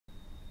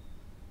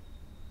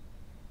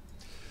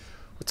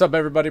What's up,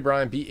 everybody?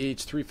 Brian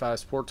BH35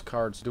 Sports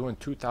Cards doing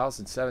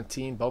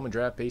 2017 Bowman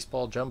Draft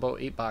Baseball Jumbo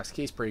 8-box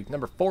case break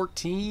number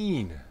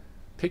 14.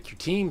 Pick your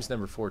teams,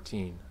 number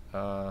 14.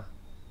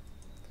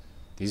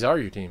 These are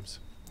your teams.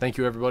 Thank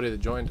you, everybody that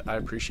joined. I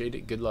appreciate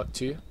it. Good luck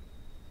to you.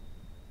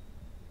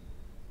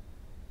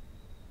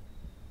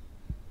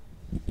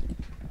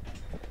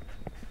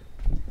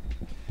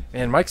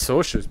 Man, Mike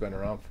Scioscia's been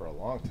around for a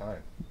long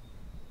time.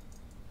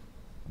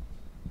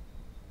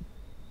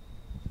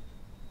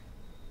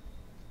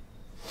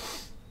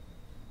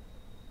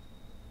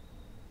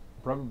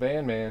 Rubber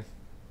Band Man.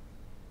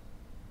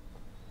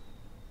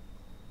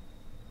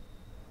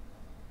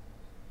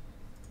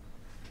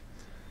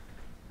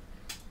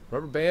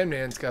 Rubber Band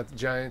Man's got the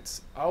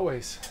Giants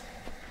always.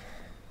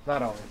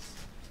 Not always.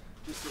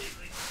 Just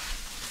lately.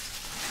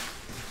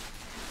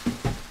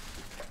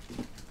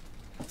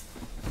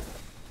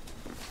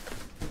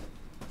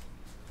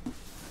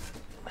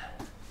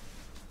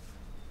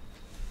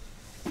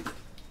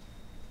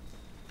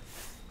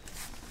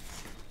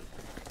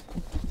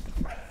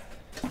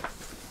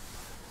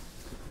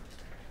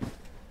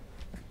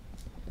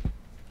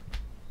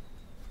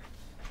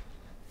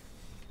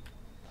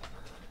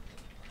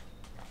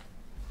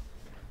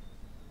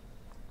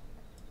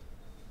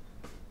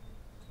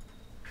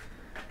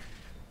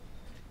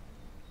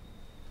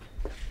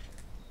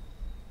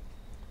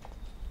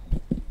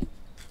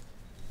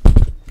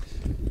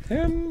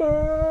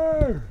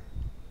 Timber!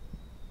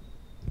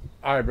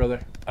 Alright, brother.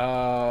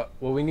 Well,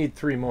 we need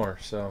 3 more,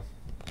 so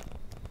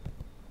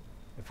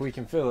if we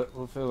can fill it,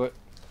 we'll fill it.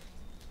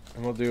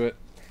 And we'll do it.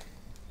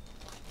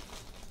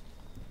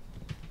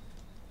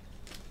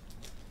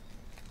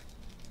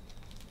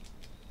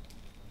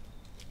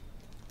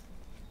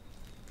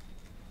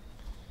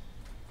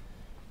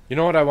 You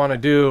know what I want to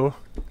do,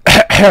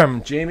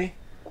 Jamie?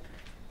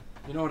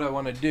 You know what I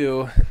want to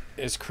do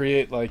is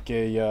create like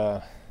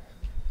a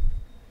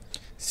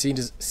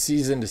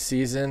season to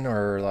season,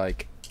 or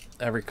like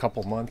every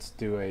couple months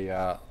do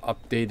a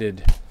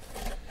updated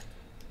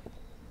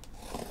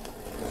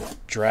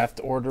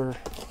draft order,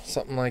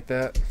 something like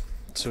that,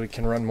 so we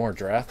can run more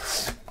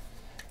drafts.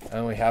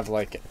 And we have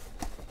like,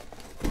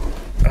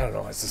 I don't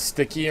know, it's a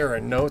sticky or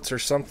a notes or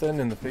something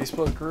in the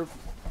Facebook group.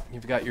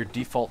 You've got your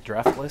default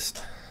draft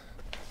list,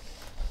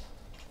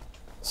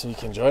 so you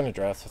can join a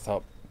draft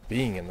without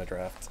being in the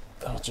draft.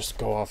 It'll just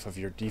go off of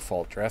your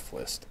default draft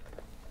list.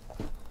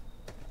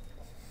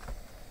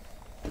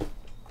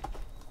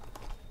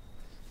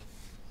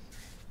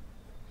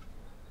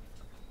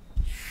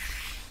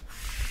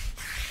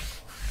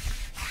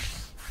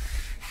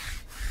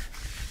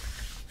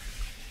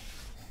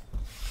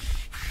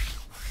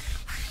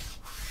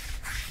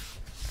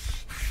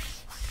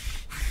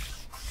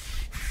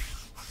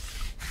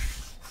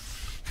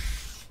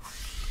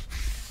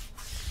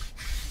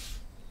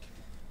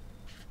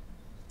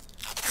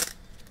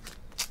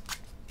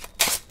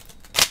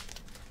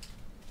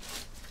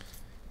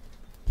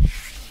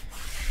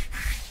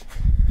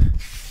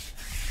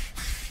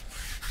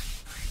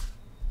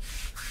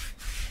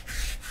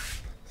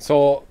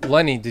 So,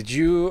 Lenny, did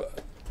you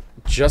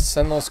just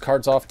send those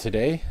cards off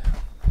today?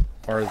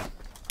 Or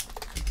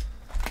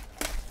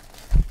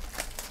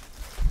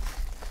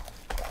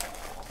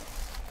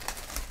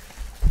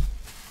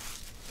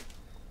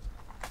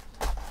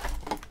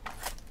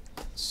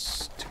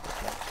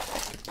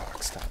stupid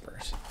box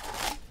stoppers.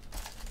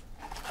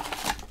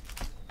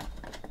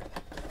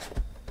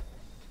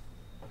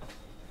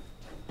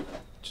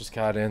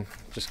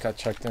 Just got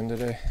checked in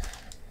today.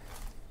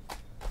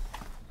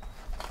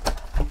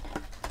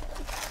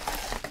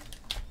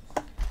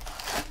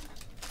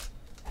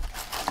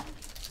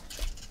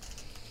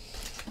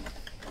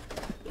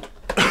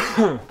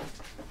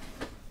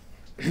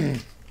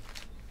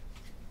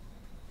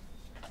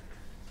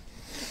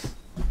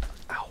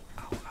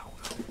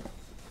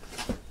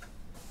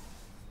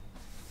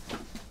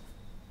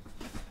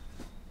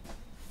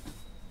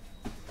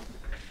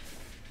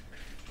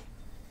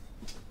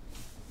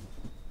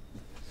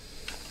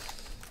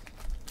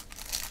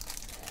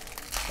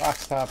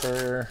 Box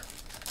topper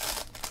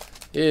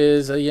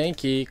is a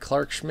Yankee,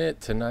 Clark Schmidt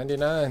to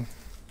 99.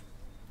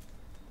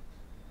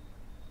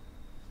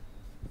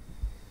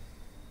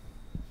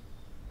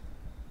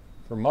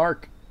 For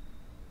Mark.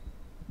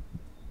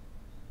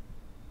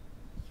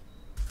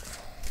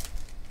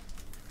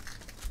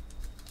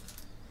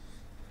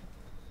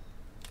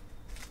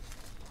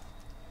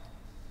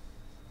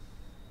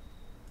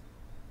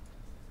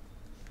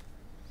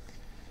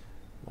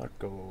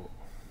 Marco.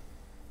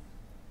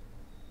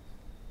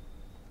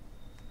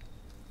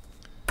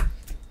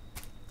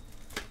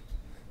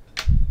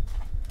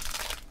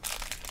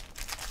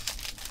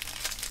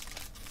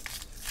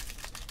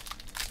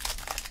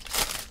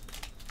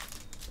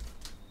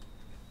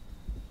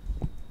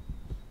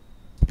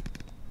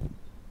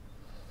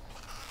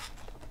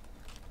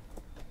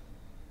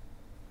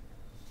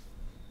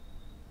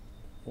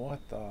 What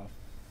the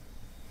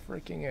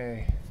freaking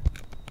A?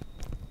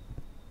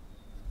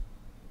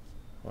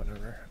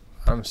 Whatever.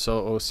 I'm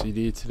so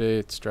OCD today,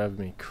 it's driving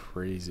me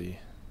crazy.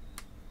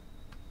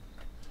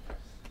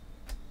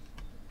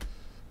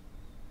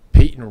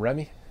 Pete and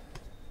Remy.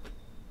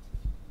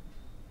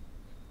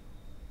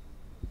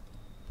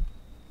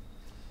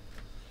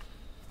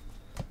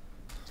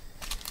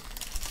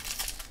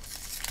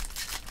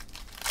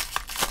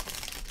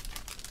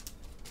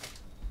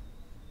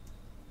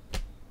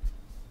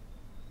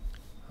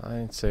 I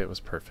didn't say it was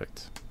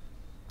perfect.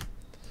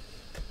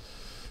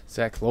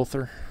 Zach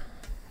Lothar.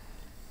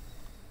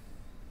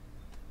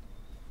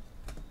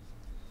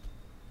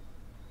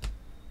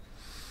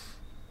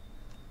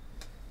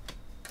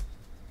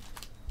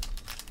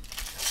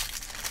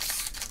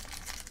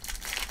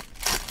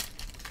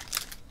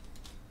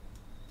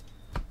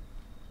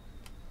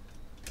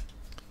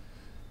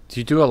 Do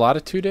you do a lot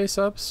of 2-day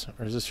subs,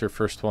 or is this your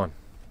first one?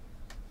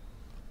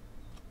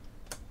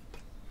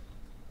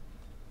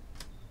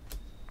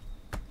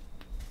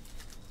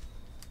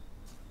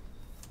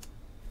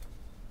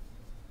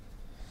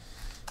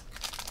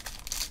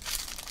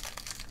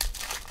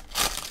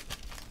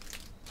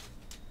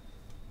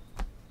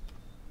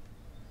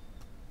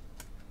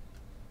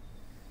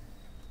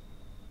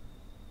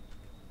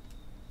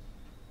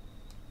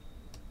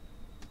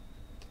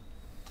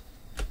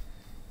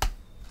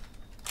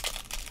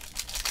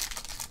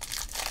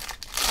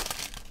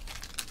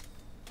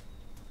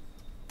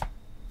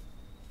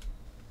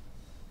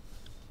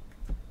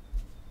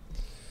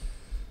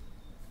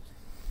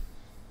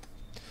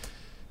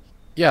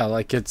 Yeah,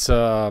 like it's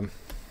I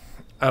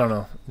don't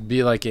know,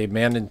 be like a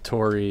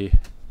mandatory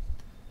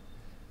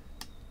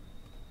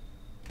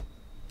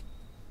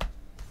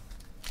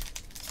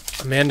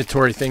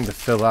thing to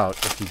fill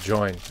out if you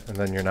join and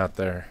then you're not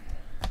there.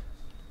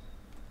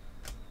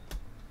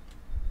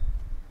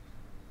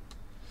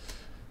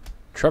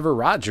 Trevor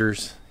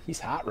Rogers,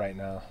 he's hot right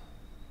now.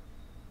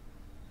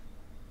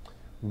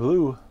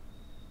 Blue.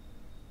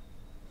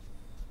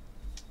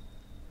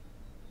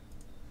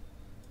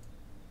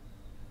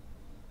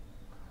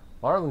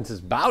 Marlins is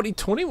Bowdy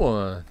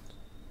 21.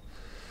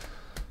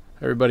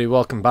 Everybody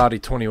welcome Bowdy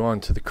 21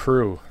 to the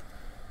crew.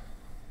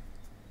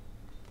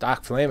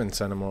 Doc Flamin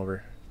sent him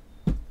over,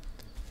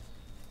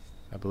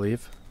 I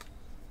believe.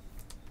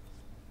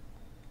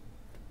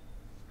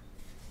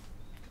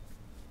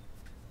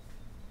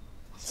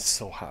 It's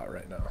so hot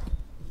right now.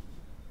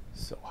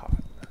 So hot.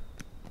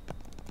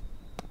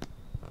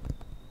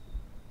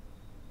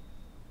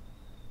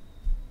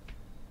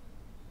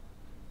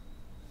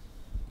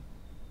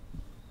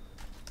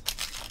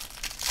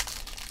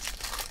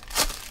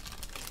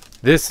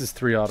 This is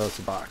 3 autos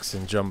a box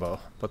in jumbo,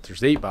 but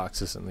there's 8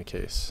 boxes in the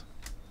case.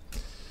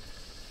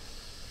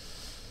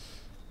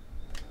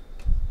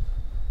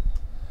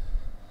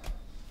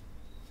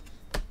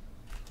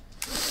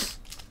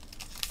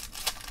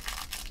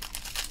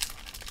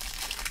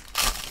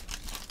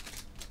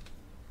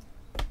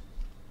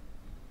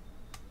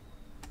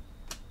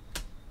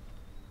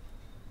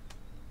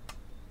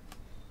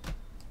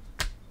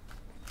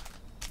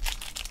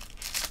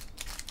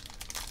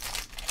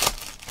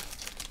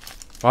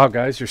 Wow,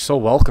 guys, you're so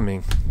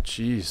welcoming.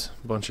 Jeez,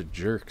 a bunch of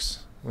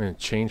jerks. I'm going to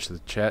change the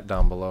chat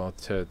down below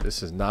to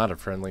this is not a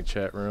friendly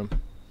chat room.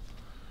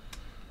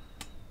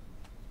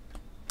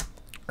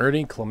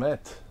 Ernie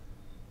Clement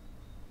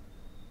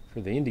for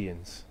the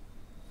Indians.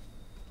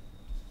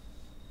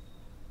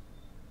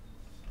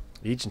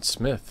 Agent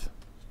Smith.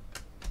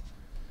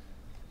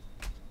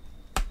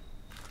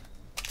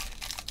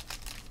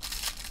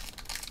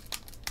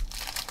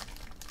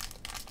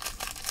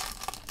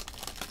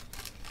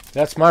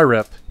 That's my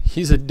rep.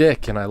 He's a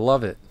dick, and I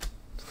love it.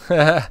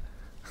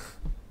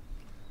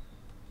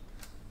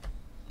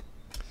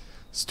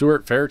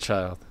 Stuart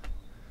Fairchild.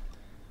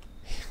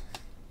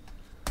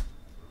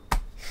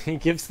 He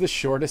gives the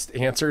shortest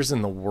answers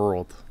in the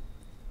world.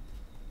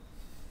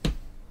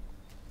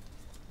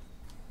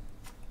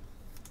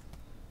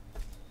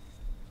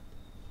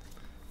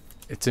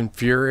 It's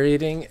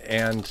infuriating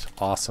and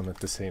awesome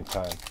at the same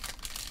time.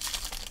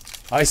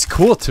 He's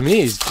cool to me.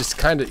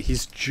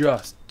 He's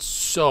just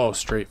so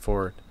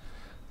straightforward.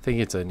 I think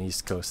it's an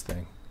East Coast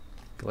thing.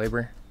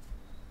 Glaber.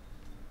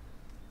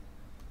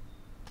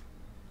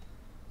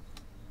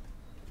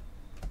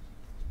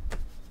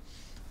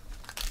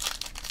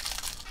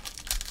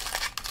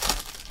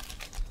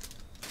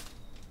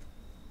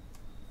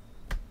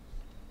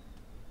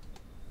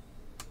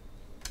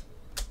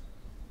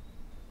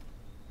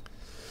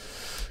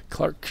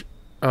 Clark.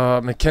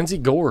 Mackenzie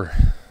Gore.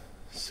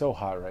 So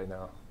hot right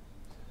now.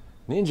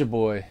 Ninja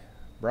Boy.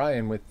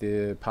 Brian with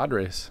the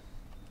Padres.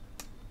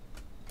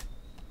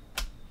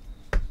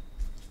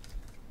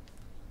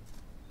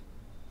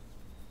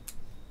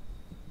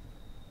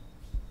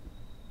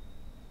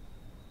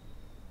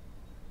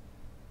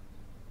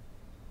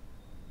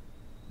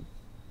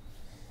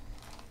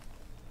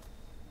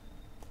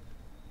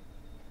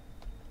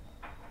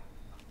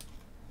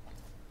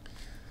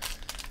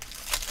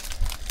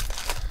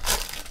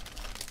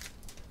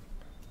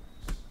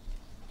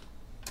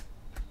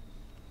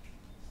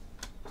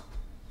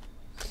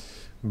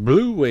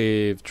 Blue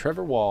Wave,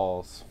 Trevor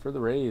Walls for the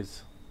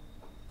Rays.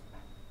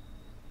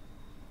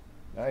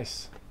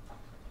 Nice.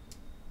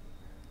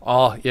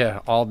 All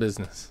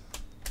business.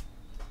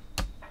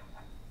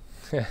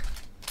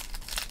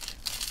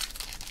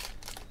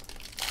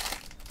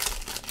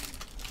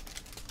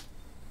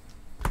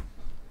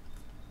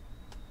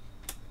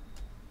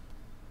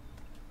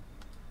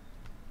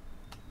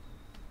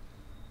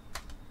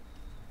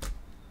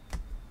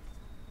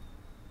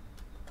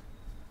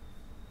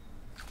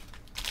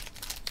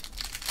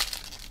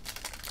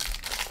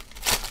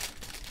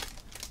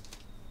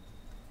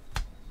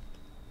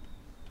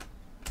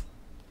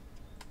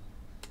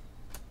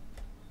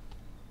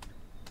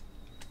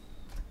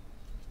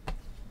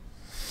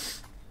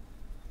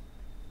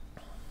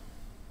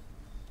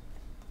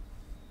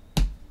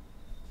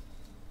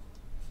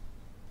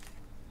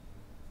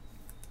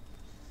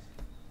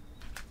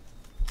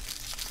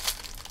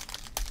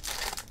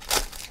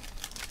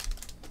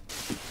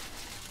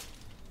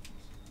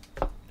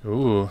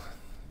 Ooh,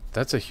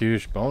 that's a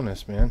huge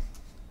bonus, man.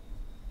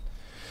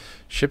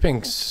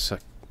 Shipping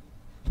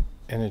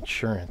and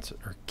insurance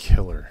are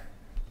killer.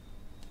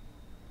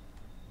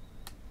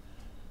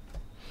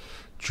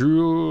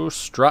 Drew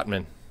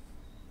Strotman,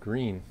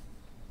 green.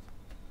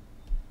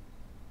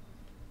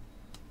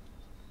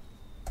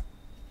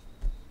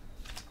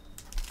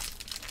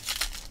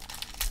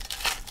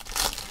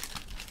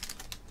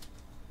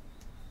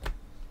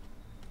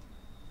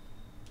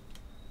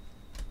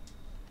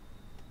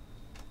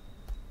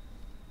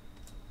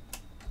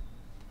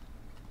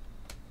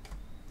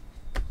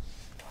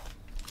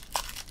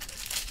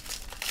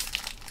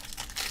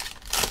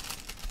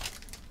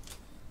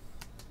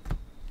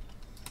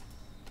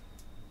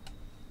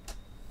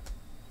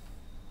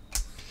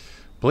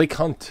 Blake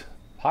Hunt,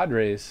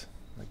 Padres,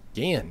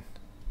 again.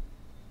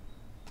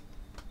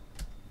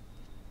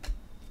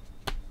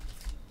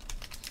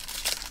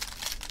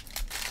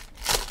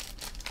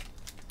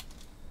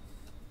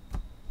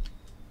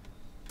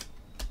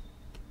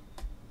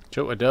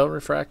 Joe Adele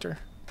refractor.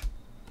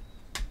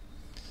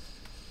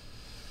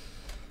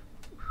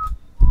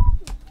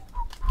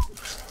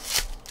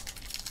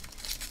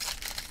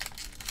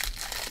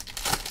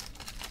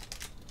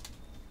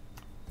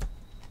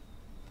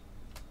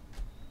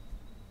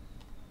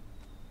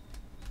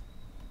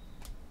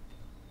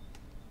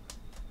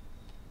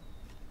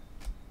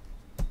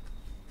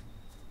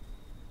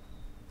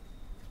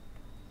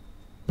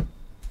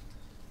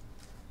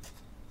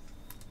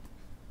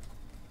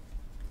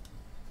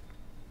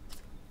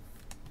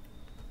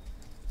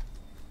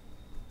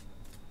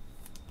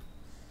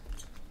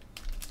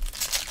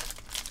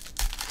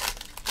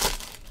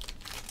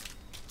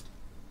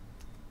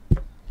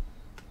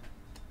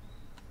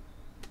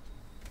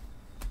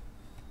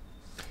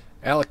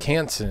 Alec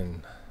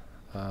Hansen,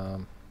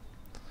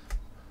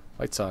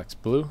 White Sox,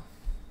 blue.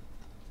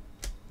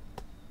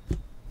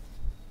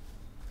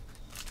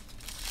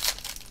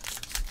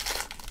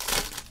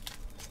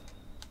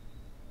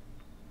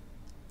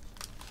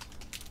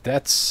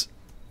 That's...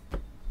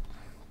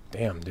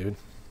 damn, dude.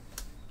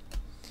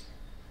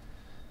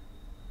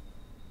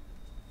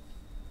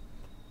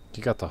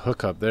 You got the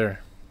hook up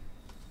there.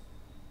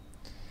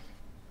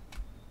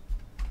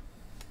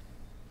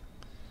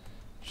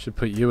 Should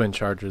put you in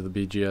charge of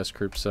the BGS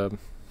group sub.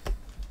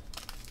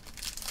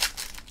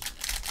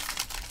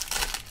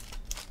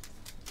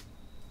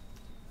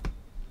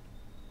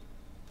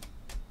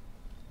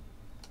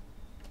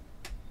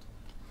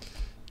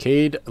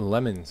 Cade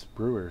Lemons,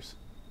 Brewers.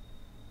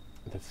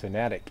 The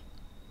Fanatic.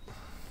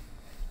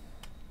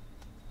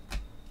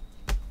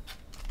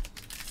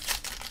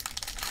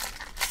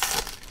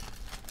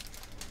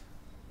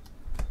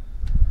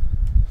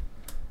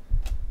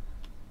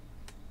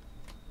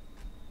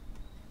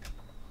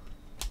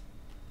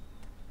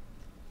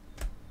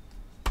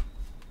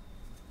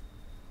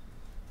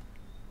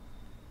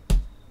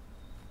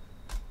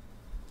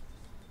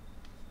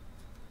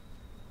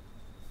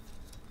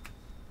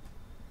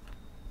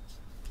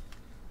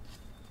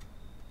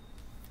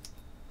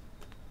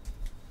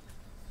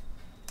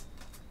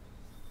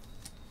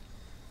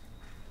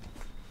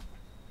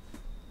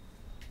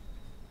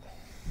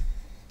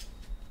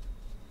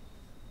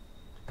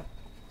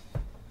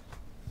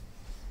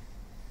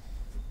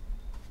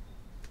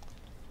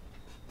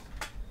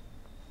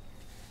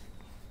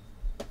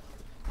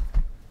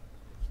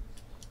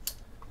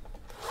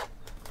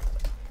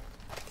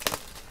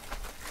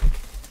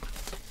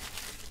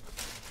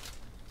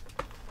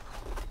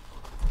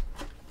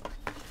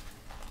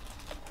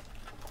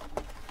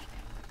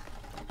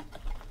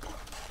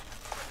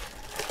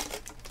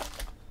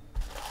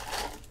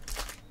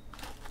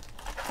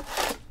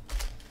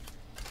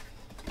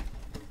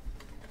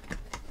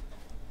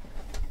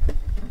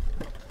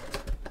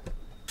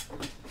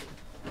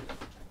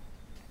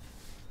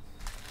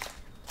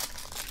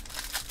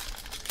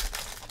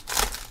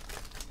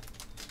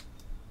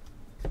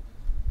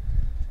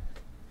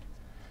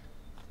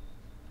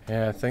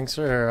 Yeah, things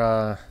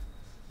got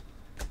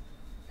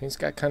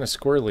kind of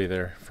squirrely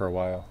there for a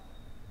while.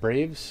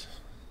 Braves.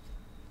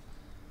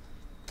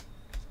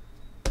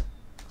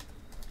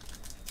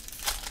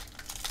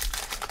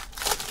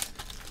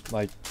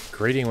 Like,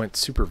 grading went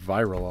super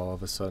viral all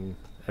of a sudden.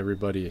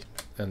 Everybody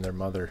and their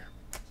mother.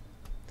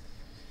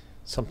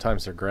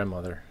 Sometimes their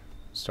grandmother.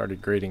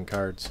 started grading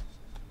cards.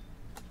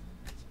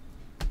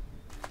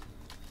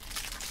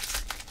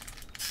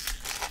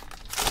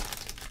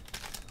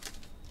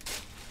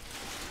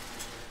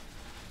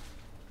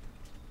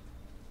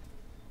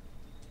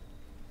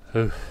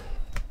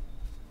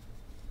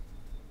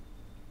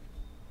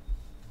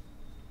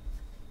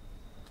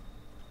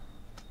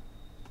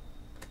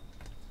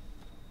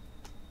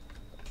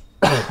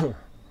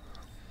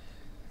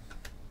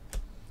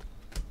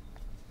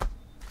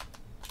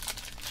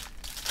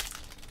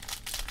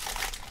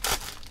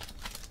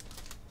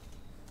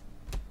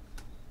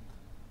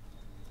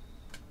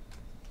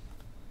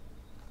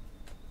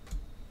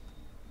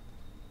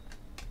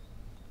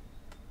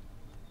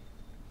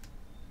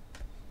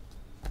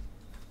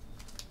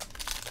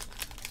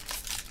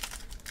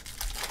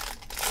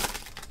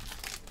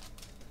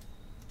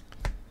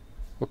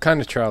 What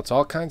kind of trouts?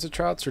 All kinds of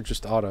trouts or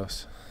just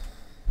autos?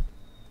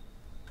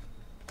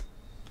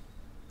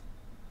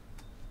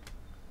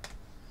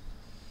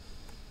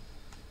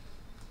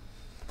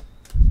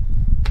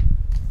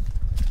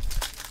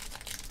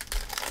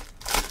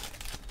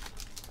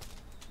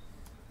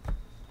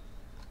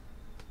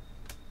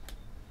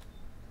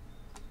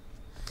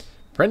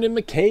 Brendan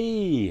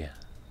McKay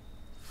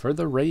for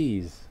the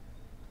Rays.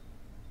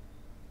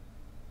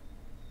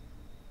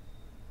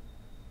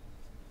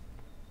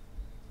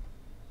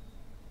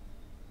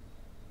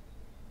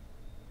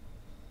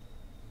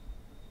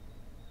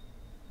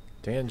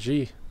 Dan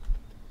G.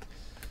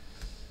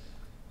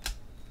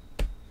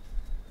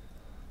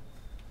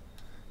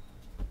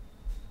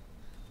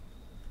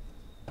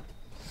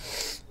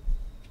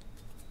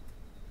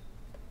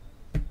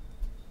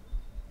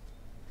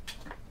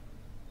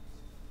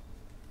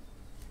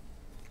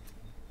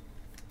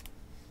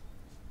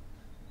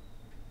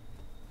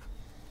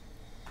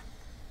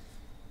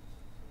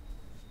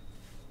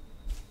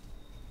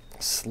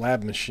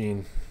 Slab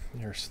machine.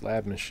 You're a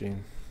slab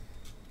machine.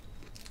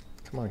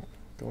 Come on,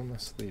 go in the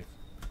sleeve.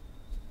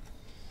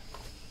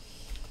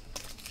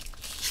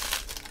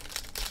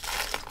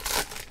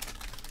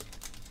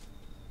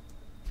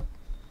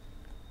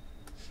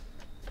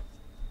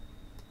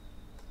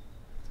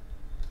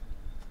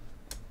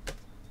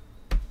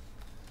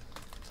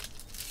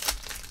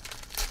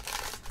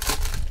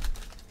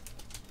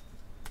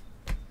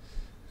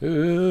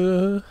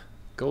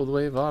 Gold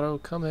Wave auto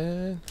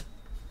coming.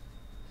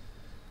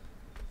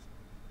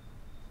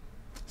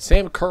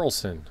 Sam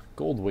Carlson,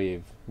 Gold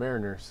Wave,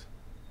 Mariners.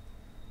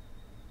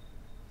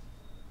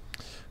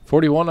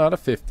 41 out of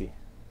 50.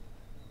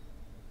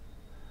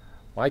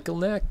 Michael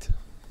Necht.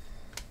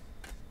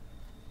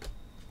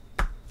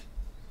 I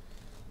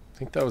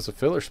think that was a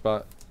filler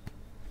spot.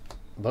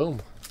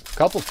 Boom. A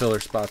couple filler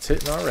spots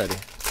hitting already.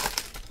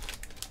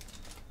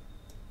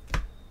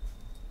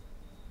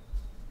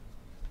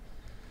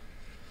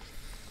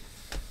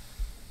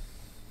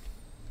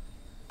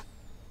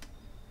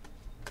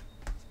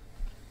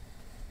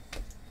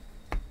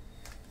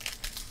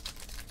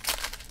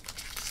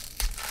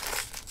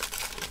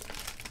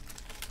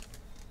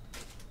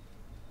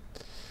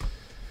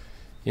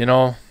 You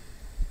know,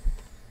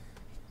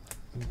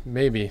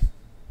 maybe.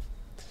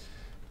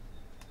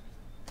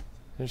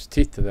 There's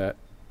teeth to that.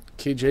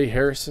 KJ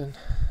Harrison.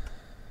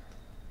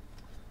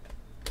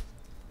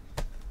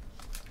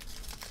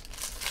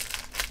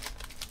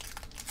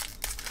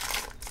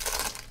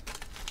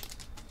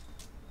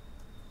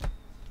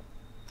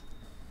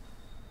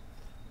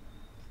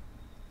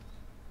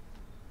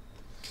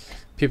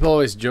 People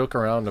always joke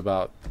around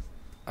about,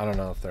 I don't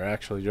know if they're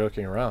actually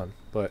joking around,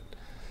 but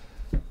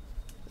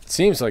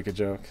seems like a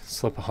joke.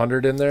 Slip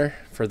 100 in there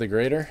for the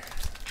grader.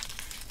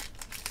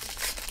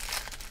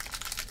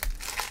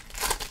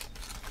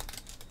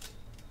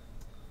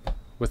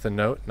 With a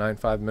note,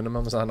 9.5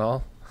 minimums on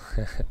all.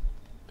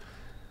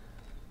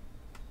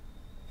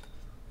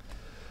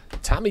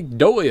 Tommy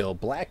Doyle,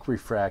 black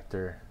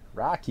refractor.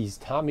 Rockies,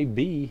 Tommy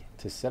B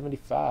to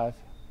 75.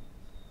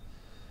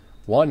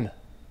 1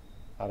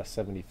 out of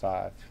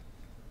 75.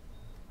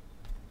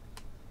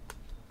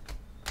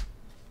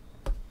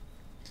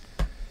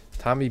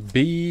 Tommy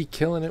B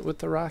killing it with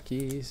the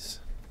Rockies.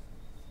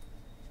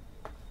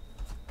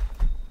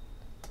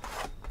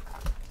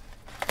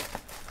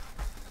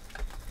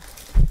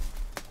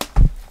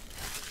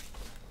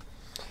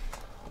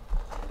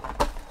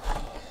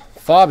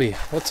 Bobby,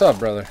 what's up,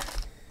 brother?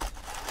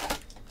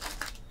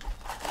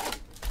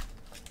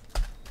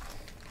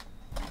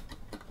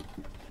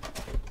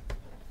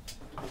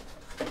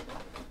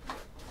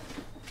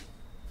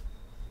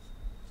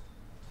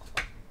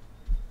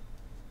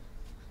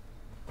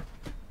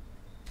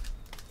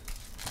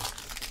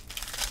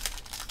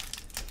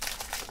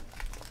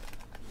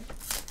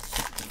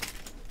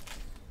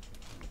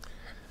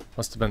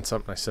 Must have been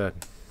something I said.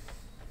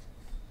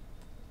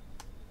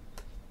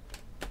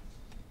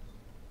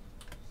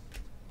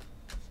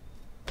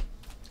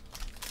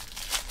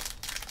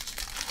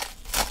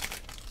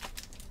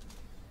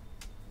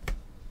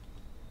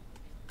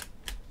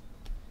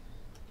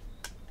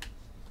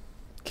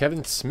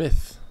 Kevin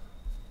Smith,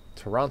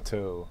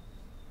 Toronto.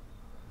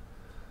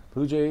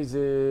 Blue Jays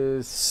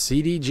is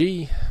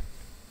CDG.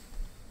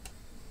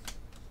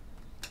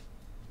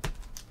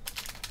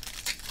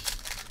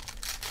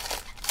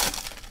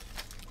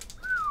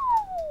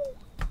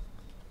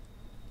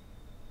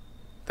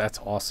 That's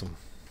awesome.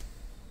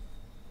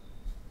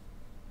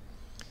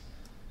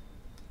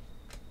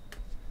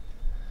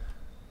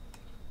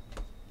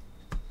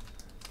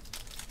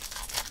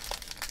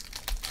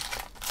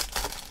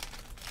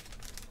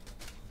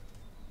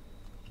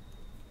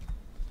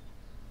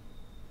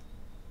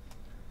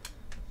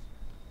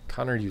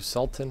 Connor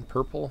Uselton,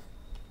 purple.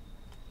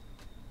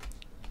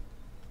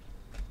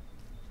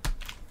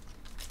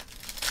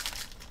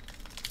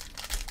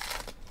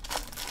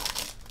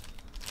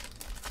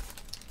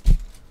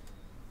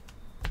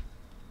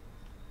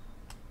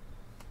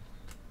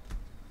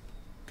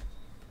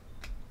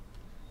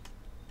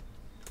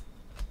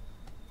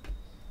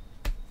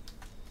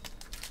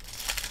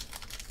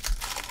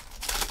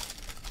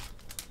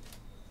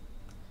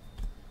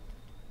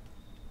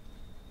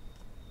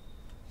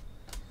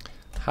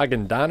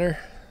 Hagen Donner,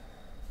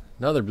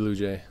 another Blue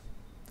Jay.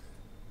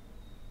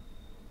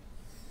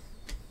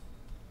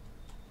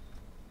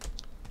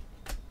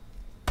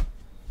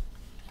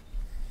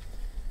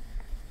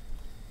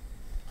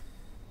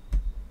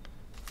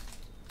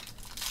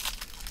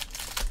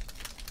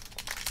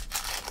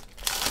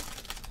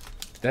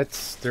 That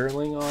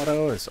Sterling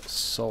auto is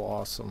so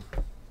awesome.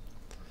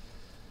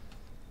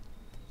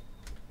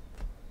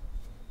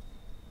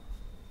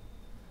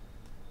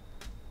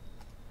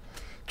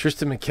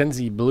 Tristan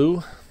McKenzie,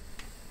 blue.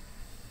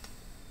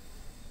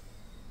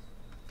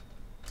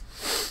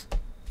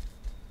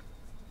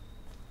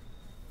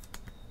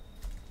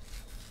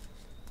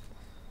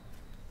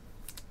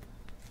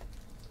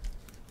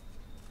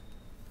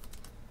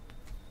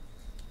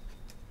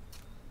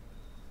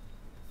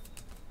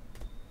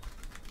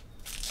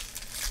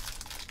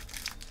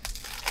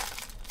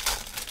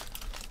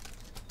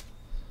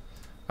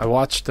 I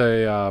watched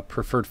a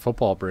preferred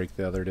football break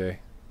the other day.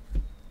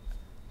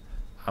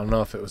 I don't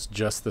know if it was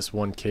just this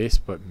one case,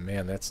 but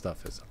man, that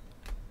stuff is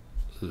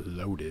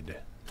loaded.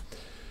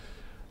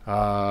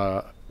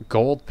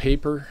 Gold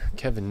paper,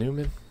 Kevin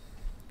Newman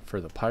for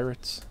the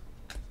Pirates.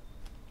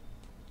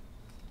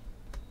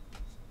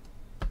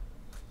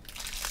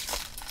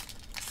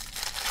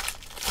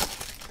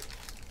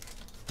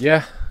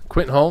 Yeah,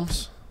 Quentin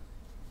Holmes.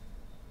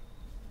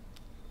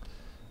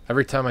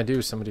 Every time I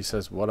do, somebody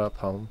says, "What up,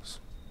 Holmes?"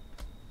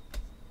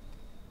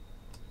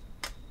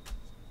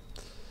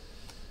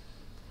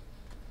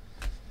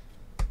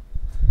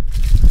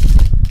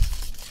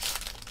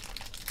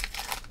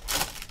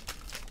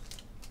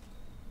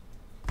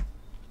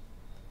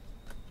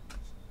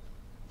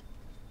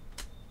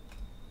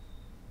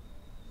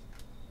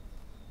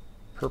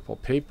 Purple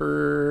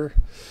paper.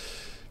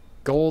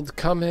 Gold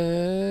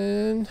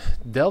coming.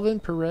 Delvin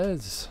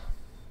Perez.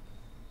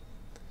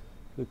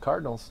 The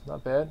Cardinals,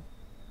 not bad.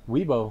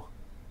 Weibo.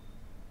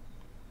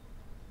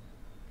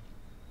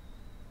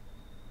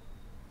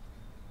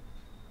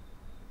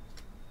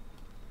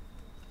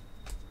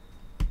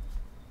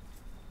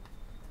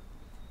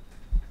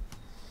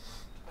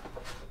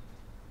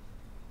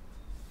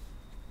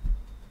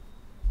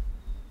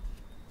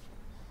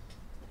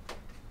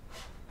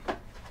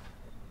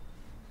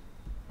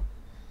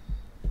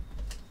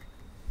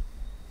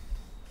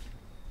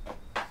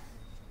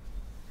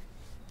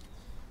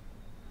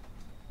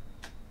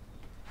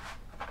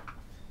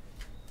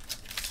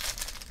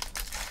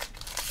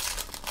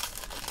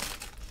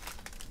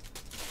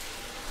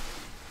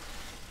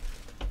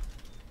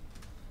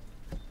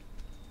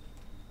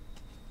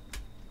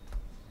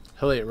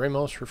 Elliot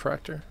Ramos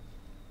refractor.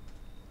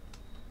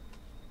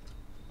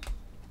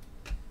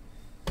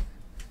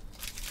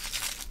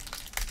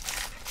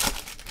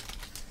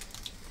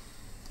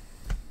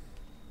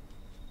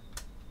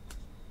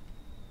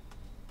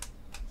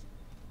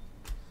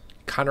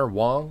 Connor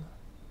Wong,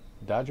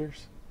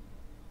 Dodgers.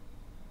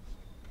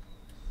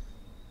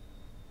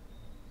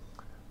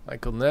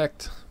 Michael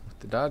Necht with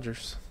the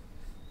Dodgers.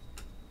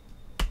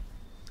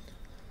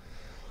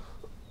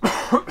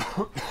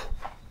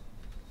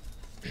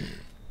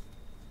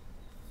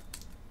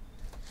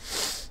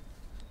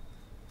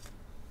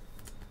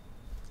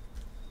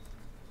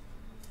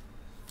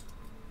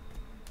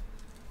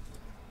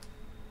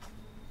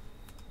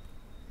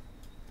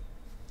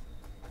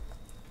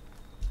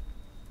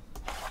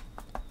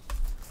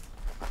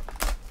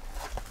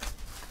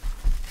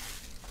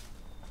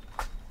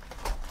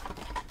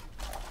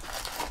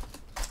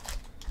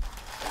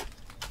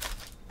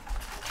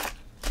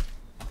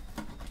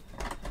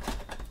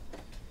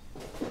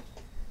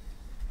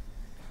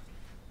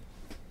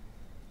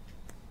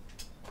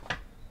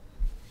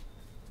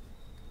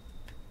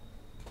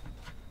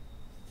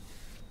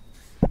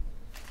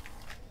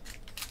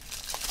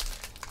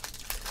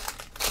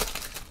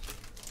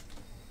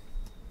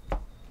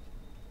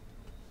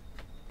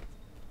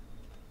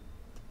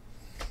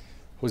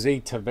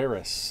 Jose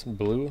Taveras,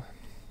 blue.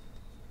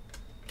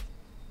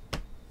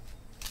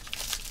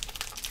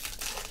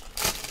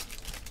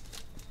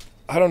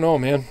 I don't know,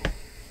 man.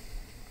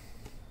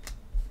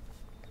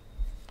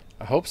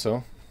 I hope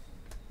so.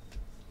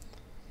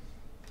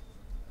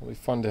 It'll be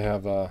fun to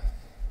have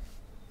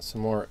some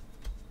more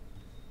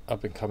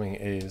up-and-coming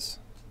A's.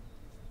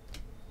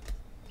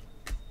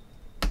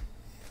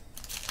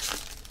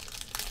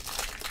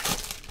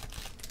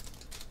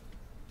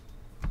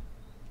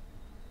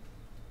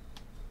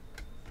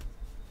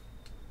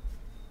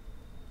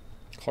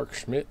 Clark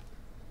Schmidt.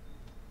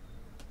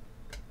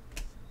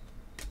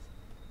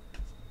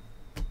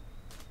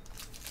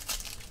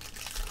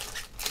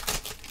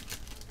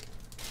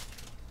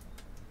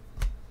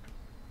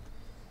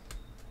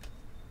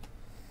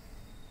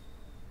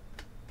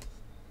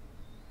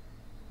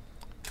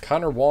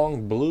 Connor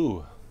Wong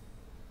blue.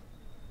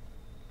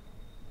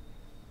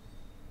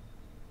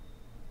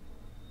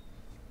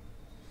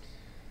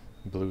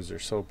 Blues are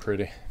so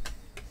pretty.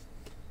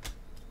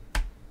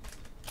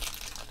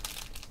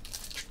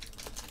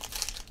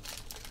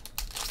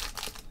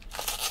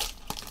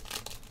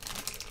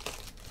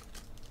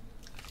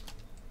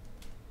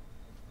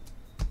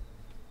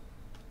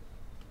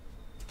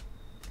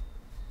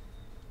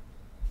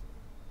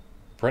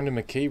 Brendan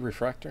McKay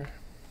refractor.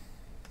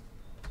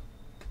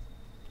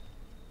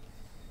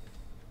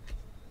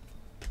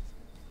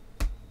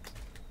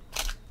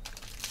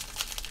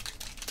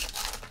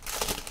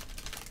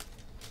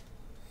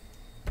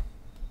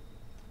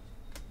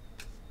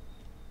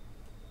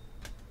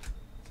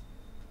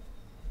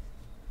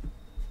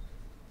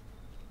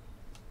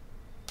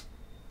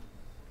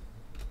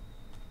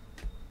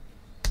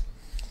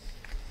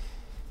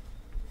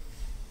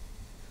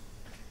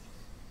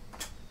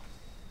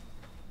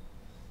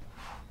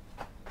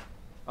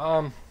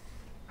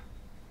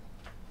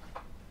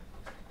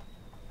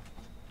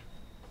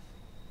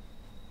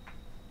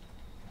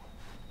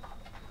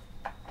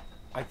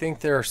 I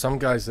think there are some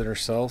guys that are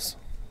sells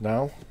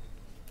now.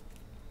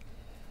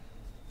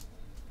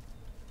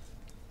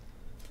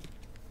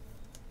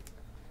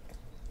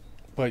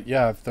 But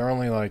yeah, if they're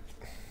only like,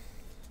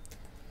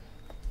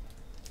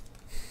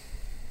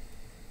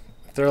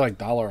 if they're like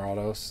dollar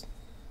autos,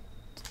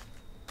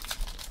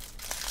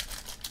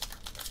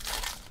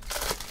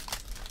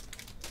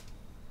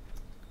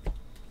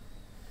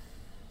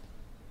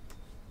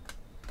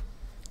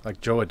 like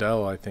Joe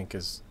Adele, I think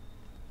is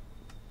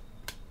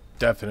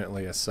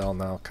definitely a sell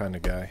now kind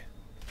of guy.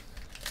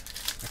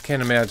 I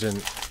can't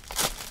imagine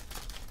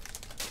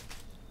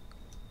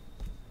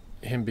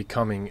him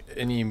becoming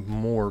any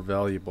more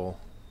valuable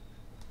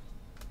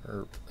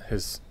or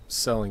his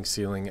selling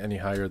ceiling any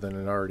higher than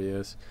it already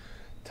is.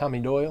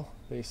 Tommy Doyle,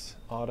 base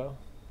auto.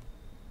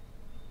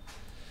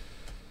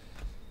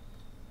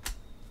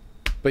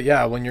 But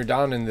yeah, when you're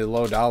down in the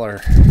low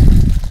dollars,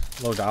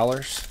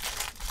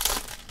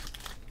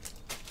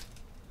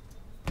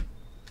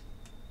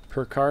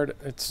 per card,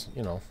 it's,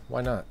 you know,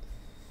 why not?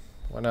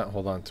 Why not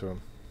hold on to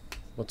him?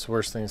 What's the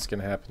worst thing that's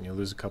going to happen? You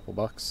lose a couple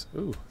bucks.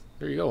 Ooh,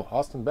 there you go.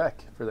 Austin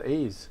Beck for the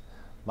A's.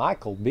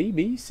 Michael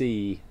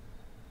BBC.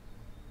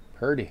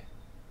 Purdy.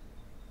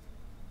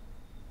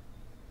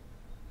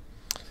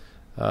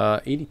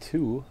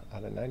 82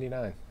 out of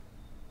 99.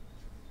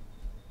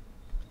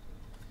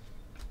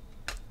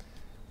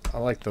 I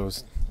like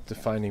those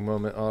defining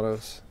moment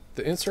autos.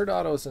 The insert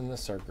autos in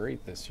this are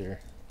great this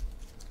year.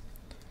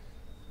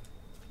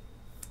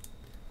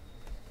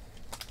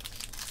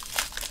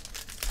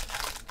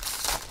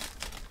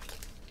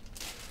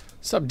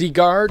 What's up,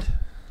 D-Guard?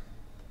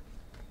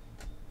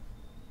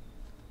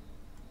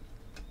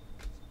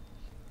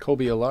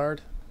 Kobe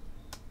Allard.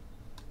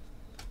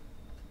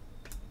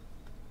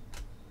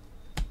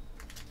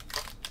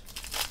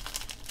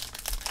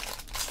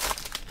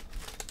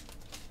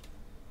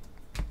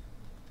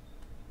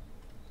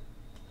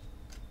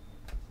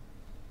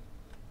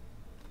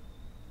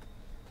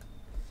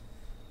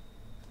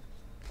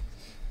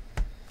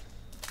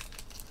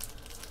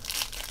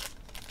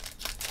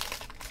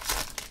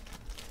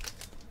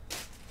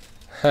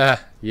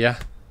 Ha, yeah.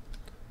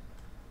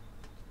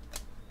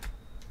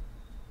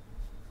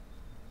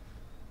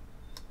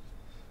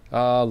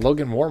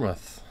 Logan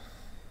Warmoth.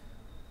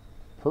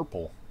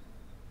 Purple.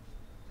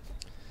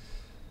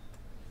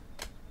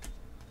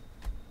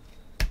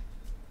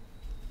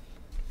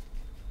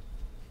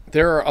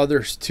 There are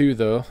others too,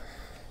 though,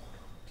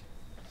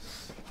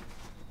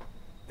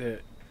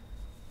 that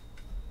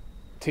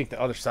take the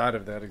other side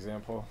of that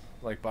example,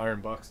 like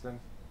Byron Buxton.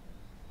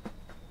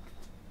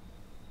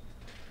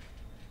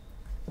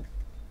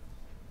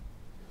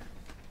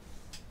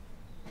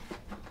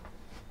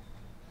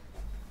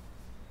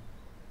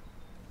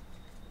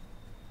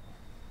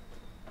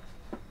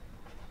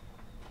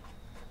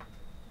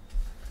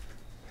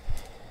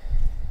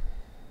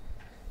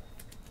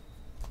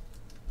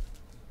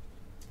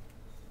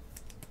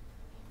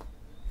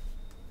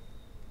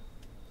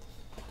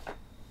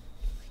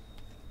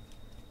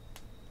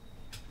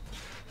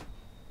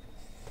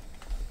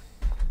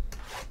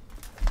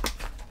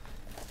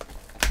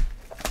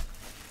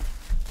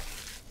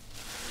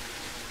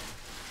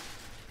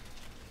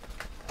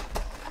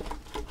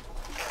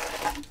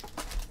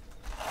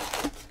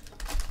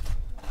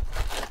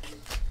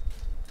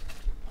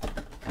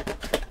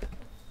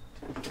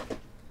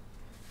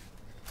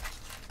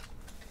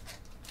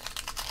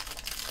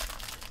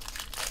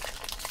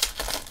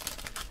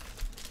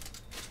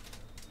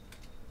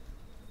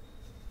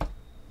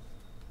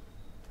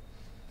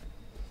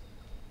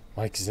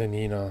 Mike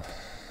Zanino.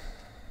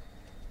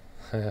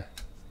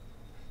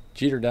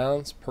 Jeter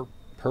Downs,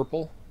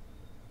 purple.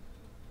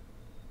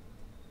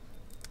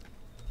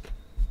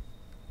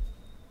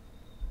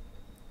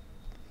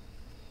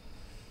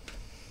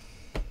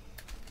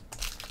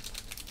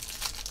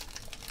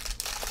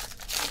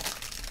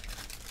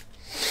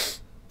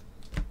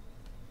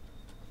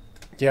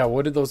 Yeah,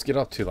 what did those get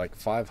up to? Like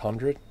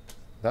 500?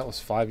 That was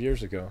 5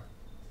 years ago.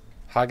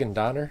 Hagen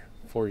Donner,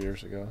 4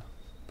 years ago.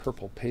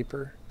 Purple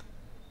paper.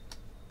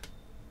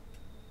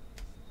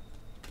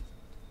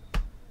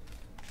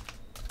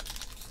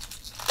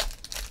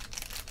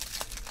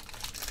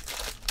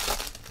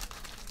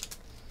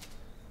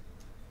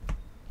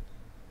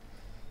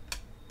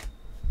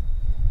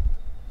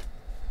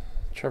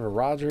 Trevor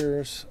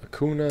Rogers,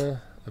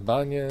 Acuna,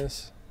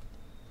 Ibanez.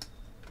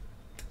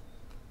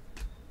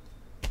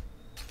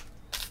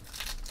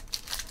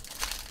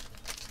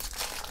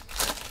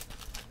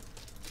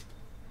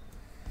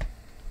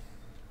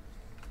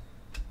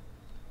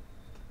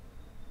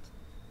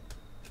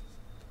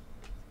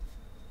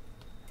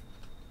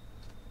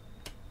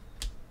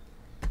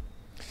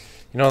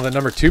 You know, the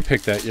number 2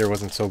 pick that year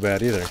wasn't so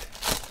bad either.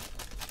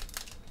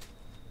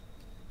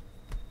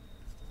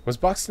 Was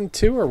Buxton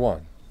 2 or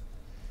 1?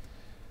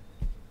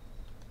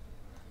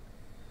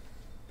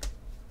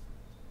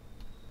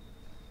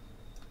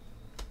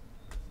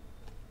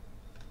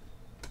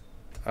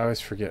 I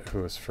always forget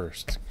who was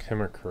first,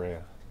 him or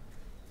Correa.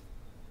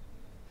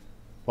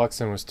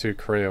 Buxton was 2,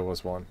 Correa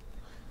was 1.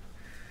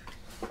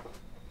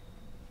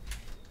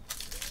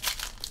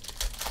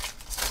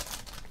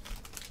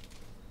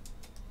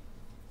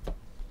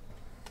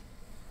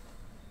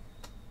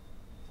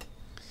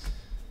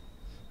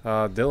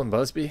 Dylan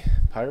Busby,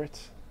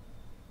 Pirates.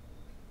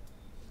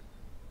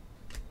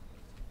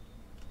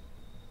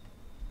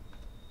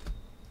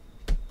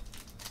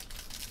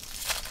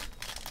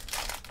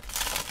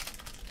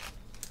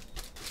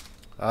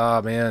 Ah,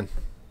 man.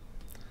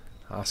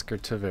 Oscar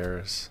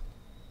Taveras.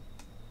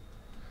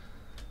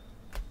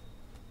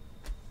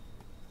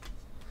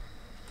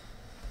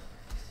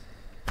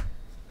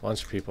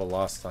 Bunch of people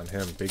lost on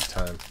him big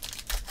time.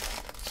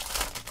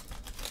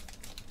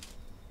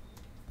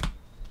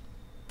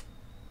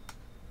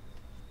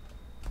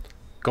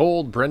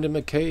 Gold, Brendan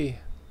McKay.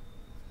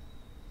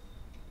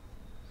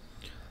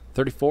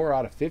 34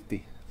 out of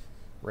 50.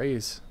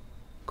 Rays.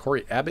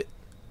 Corey Abbott.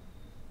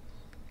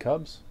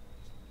 Cubs.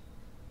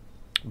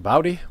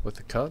 Bowdy with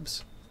the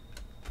Cubs.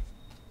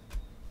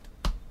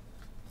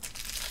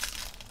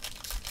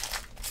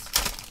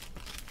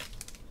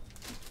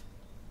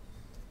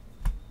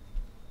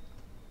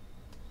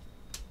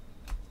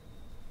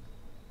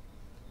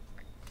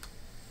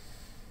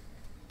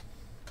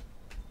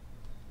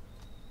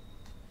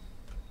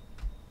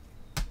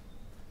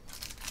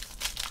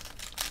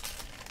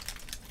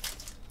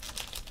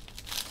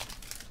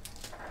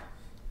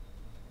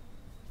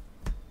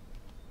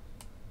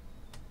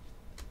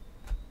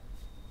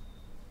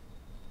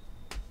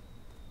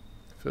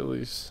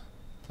 Phillies.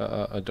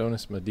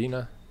 Adonis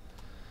Medina.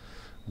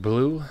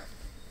 Blue.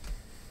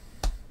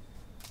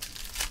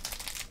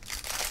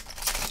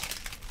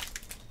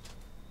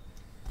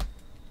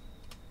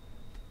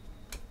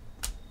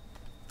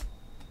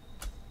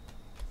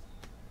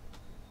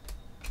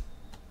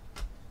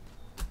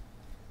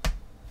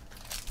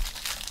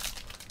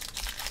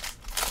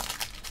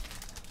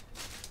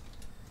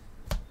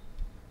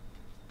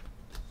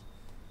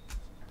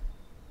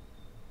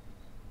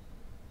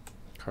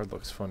 Card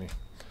looks funny.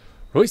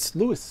 Royce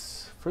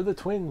Lewis for the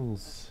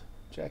Twins.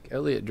 Jack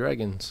Elliott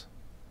Dragons.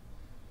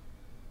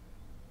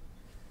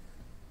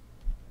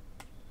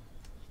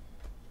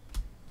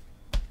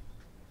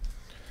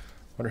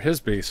 What are his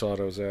base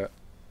autos at?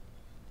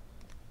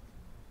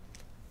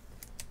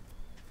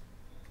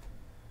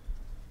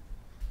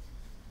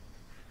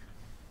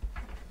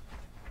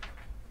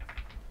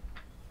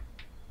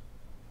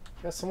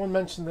 Yeah, someone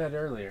mentioned that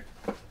earlier.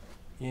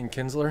 Ian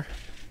Kinsler.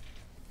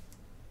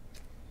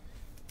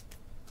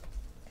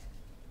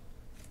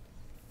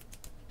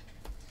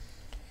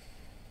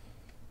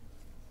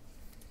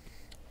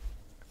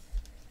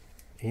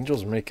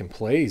 Angels are making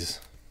plays.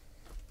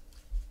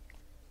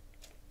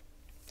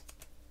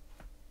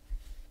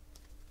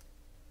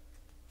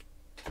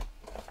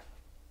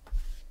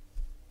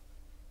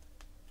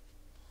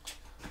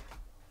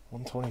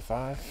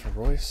 $125 for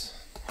Royce.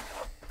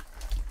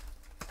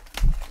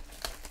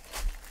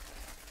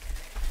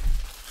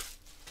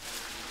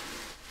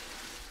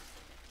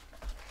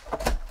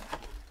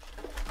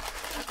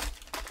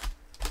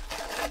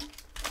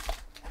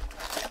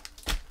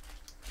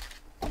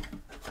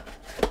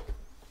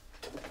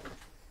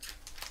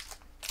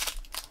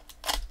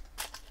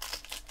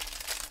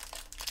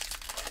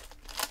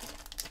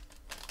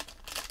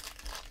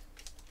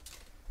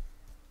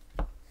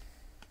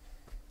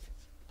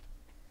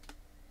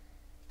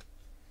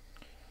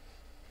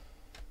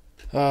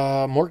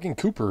 Morgan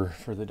Cooper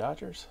for the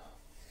Dodgers.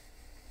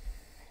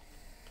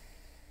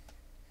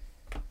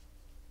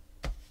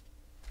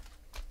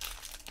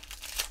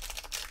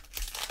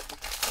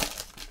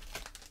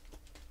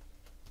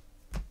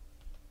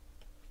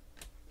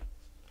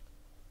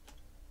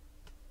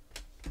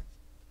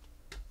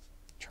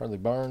 Charlie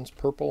Barnes,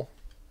 purple.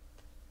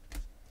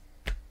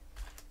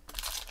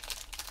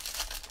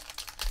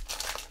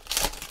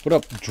 What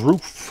up,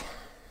 Droof?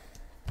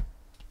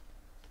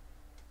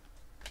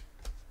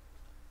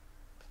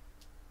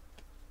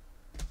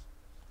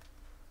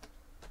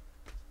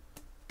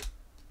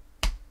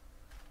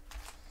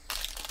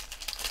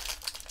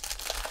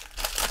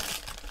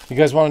 You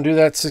guys want to do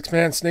that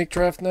 6-man snake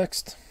draft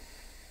next?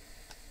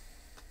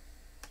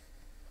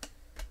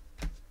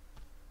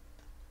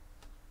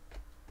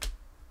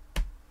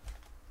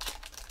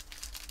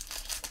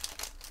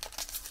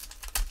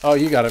 Oh,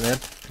 you got it, man.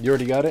 You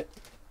already got it?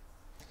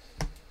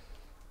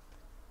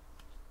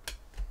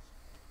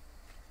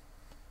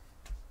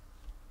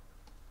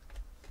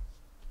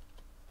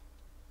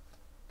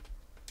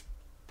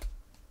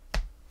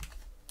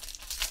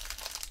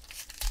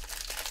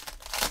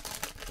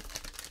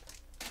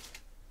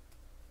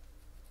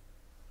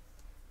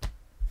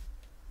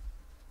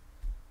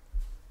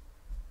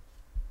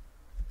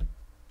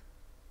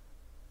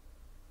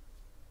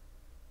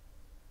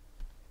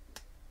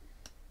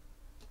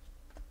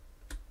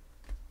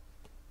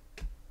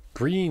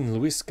 Green,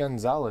 Luis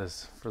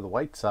Gonzalez for the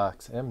White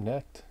Sox.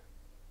 M-necked.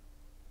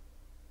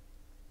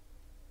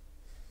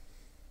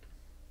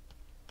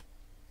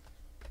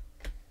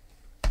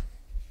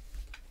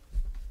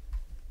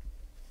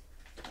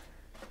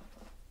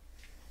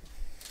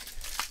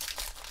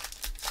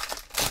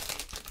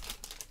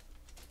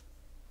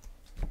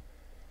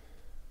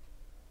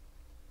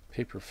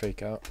 Paper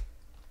fake out.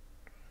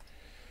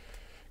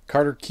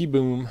 Carter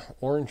Keyboom,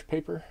 orange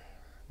paper.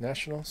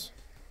 Nationals.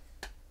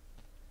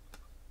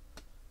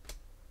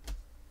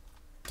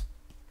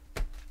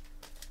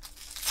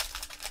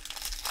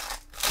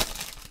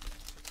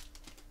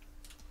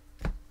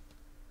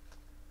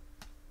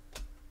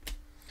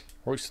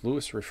 Royce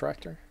Lewis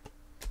refractor.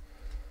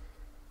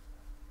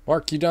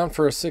 Mark, you down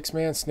for a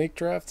 6-man snake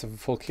draft of a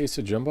full case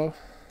of jumbo?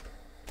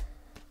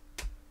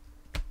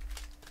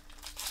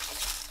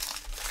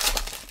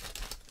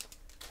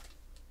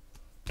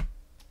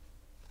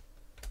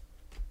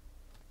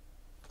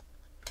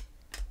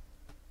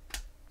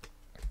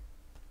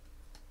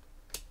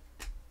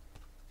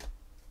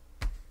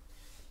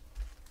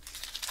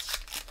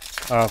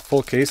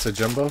 Full case of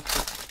jumbo.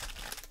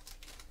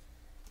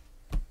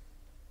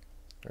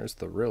 There's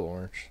the real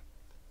orange.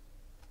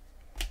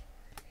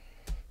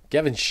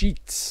 Gavin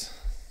Sheets.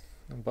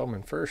 And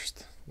Bowman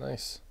first.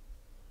 Nice.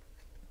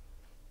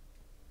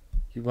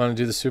 You want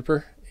to do the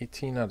super?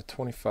 18 out of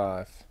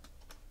 25.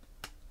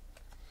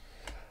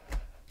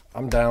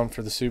 I'm down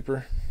for the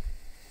super.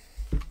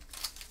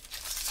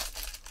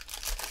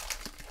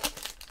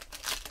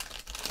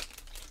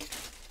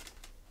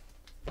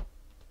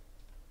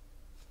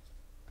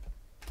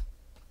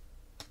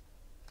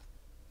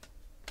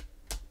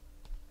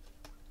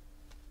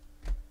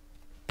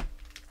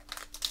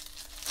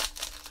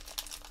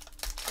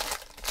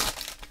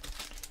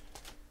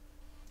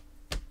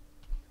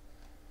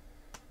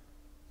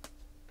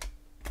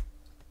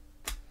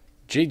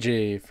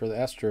 JJ for the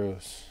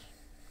Astros.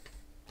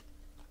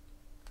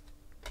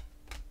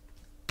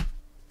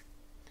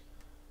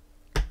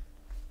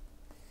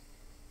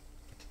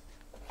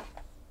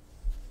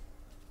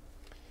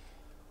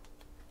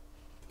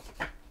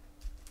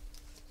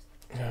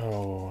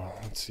 Oh,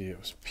 let's see. It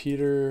was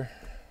Peter.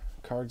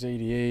 Cards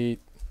 88.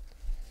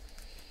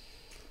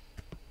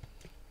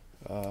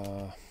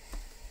 I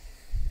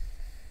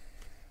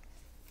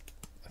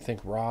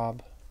think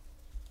Rob.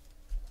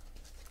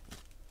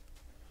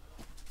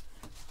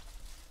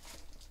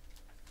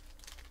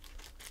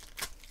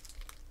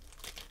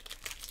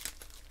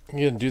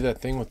 You can do that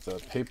thing with the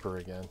paper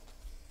again.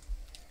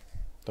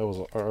 That was,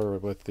 or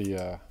with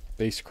the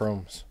base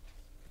chromes.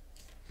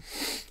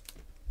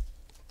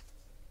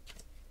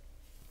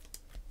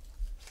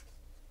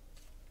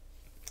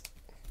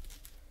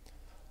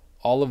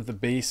 All of the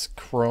base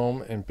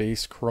chrome and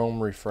base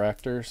chrome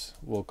refractors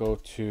will go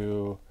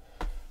to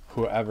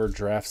whoever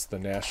drafts the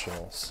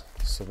Nationals.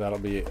 So that'll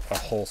be a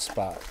whole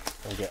spot.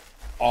 We'll get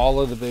all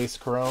of the base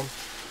chrome,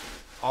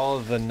 all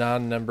of the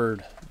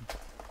non-numbered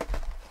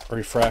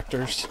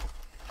refractors.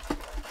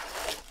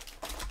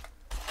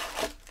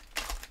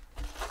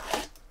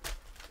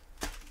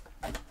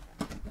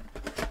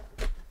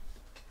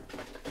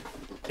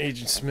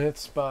 Agent Smith,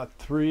 spot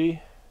 3. I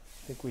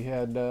think we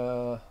had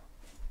let's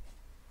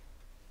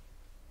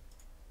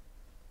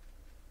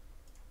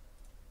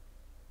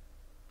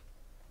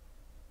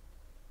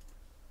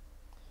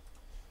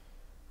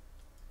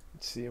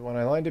see, when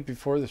I lined it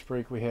before this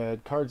break, we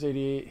had Cards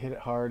 88, Hit It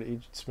Hard,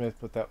 Agent Smith,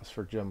 but that was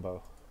for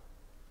jumbo.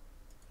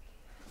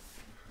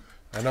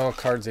 I know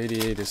Cards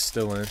 88 is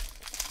still in.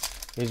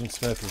 Agent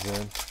Smith is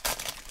in.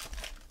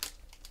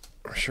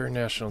 I'm sure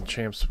National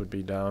Champs would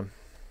be down.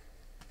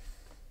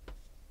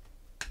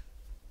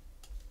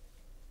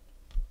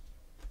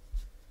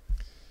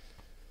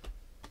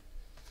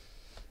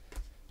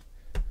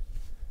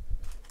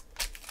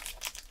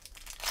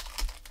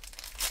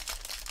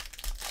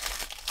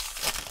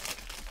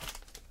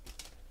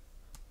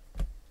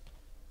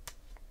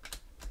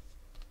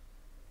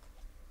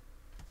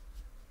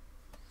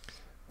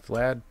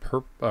 Vlad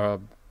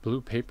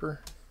blue paper.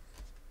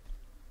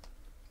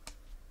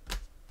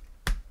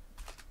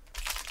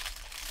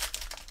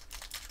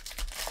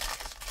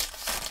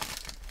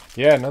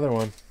 Yeah, another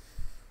one.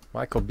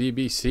 Michael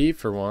BBC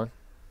for one.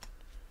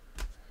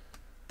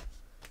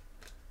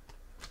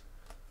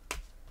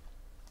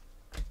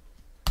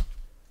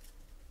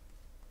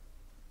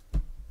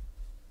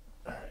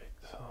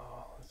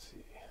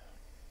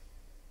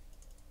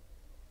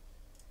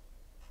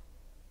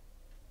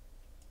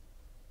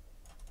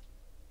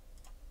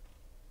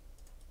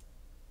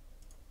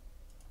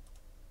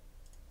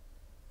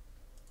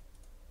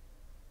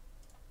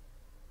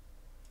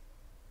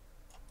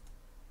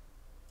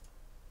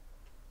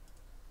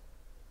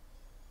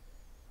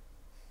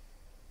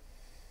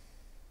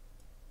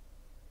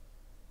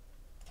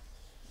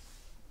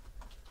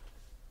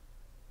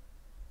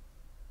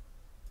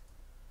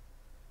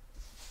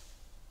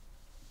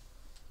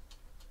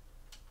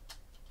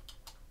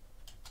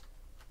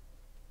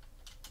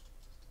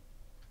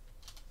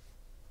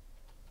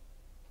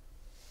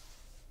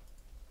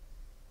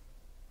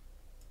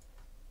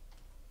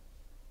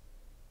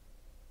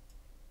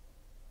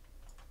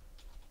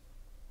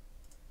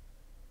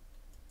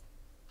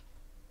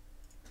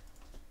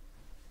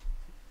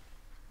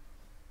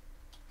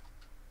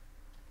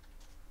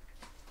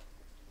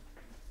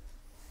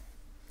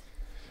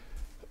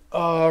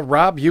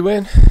 Rob, you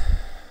in?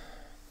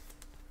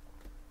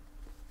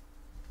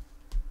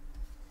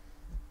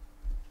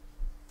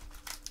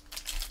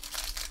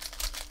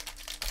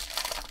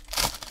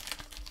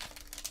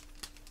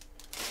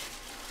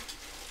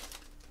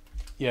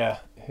 Yeah,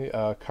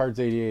 Cards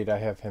 88, I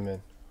have him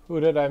in. Who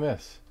did I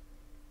miss?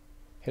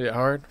 Hit it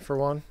hard for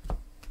one.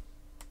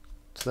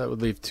 So that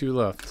would leave 2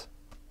 left.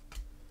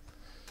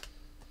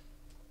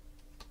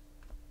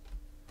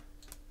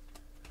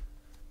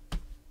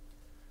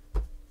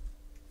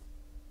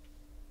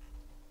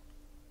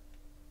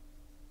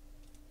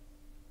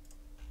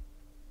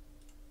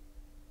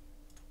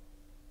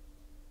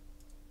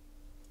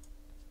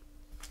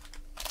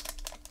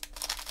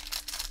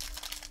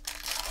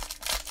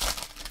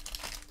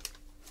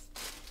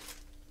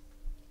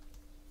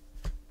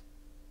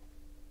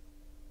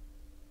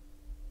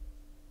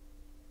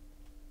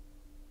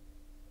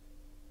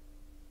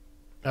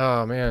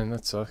 Oh man,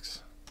 that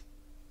sucks.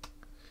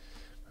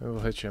 Maybe we'll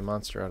hit you a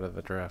monster out of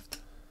the draft.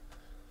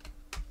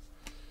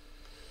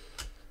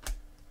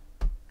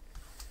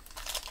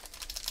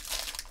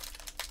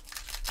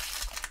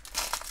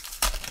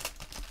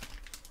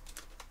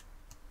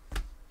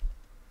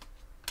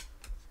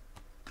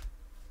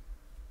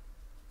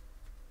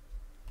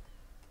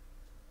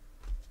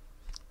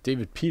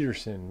 David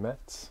Peterson,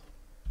 Mets.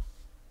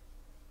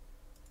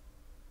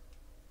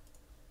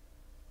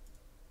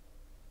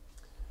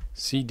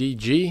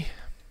 CDG.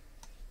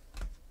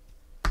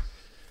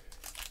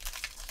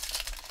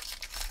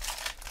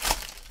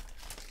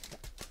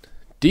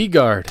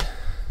 D-Guard.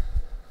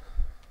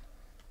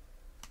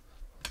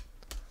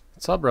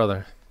 What's up,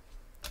 brother?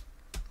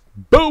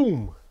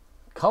 Boom!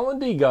 Colin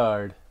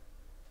D-Guard.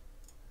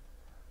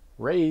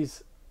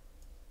 Rays.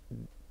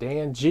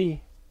 Dan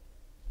G.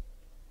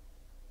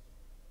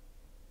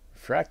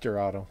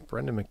 Fractor auto.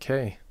 Brendan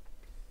McKay.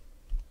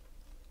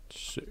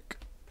 Sick.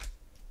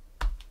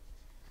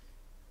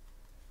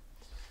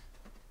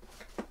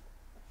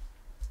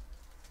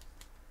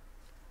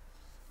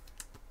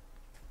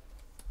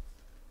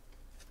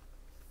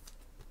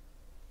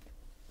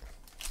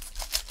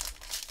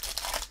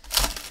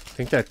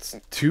 I think that's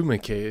 2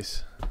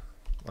 McKays.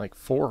 Like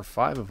 4 or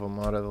 5 of them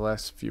out of the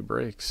last few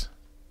breaks.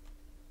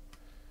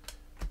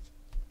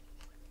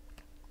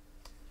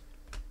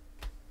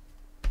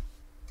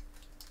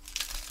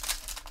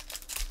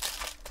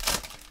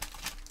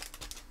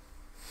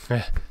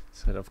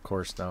 Said, of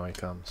course, now he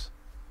comes.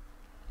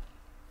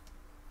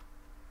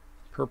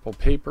 Purple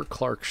paper,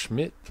 Clark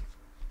Schmidt.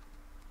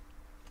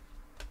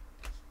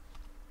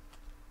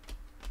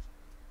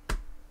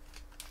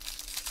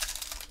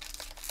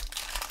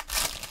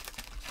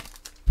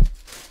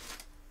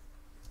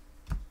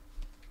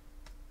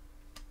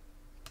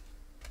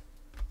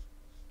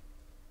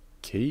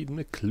 Cade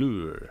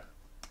McClure.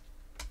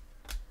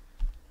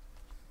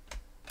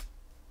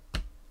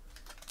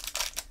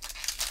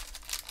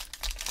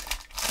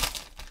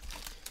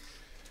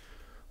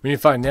 We need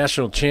to find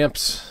national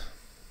champs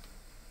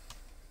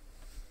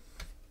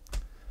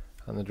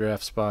on the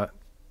draft spot.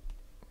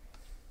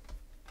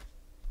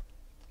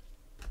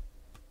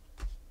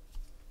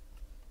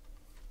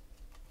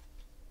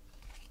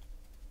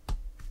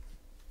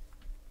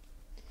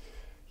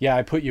 Yeah,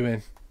 I put you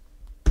in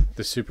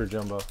the Super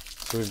Jumbo.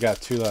 So we've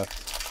got 2 left.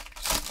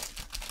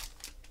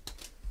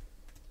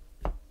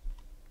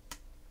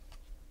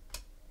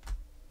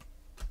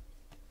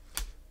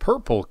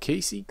 Purple,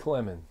 Casey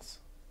Clemens.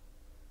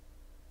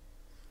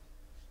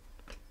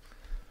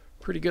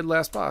 Pretty good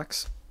last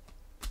box.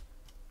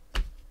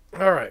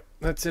 All right,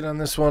 that's it on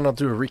this one. I'll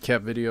do a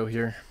recap video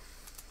here.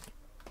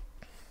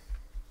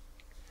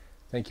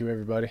 Thank you,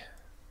 everybody.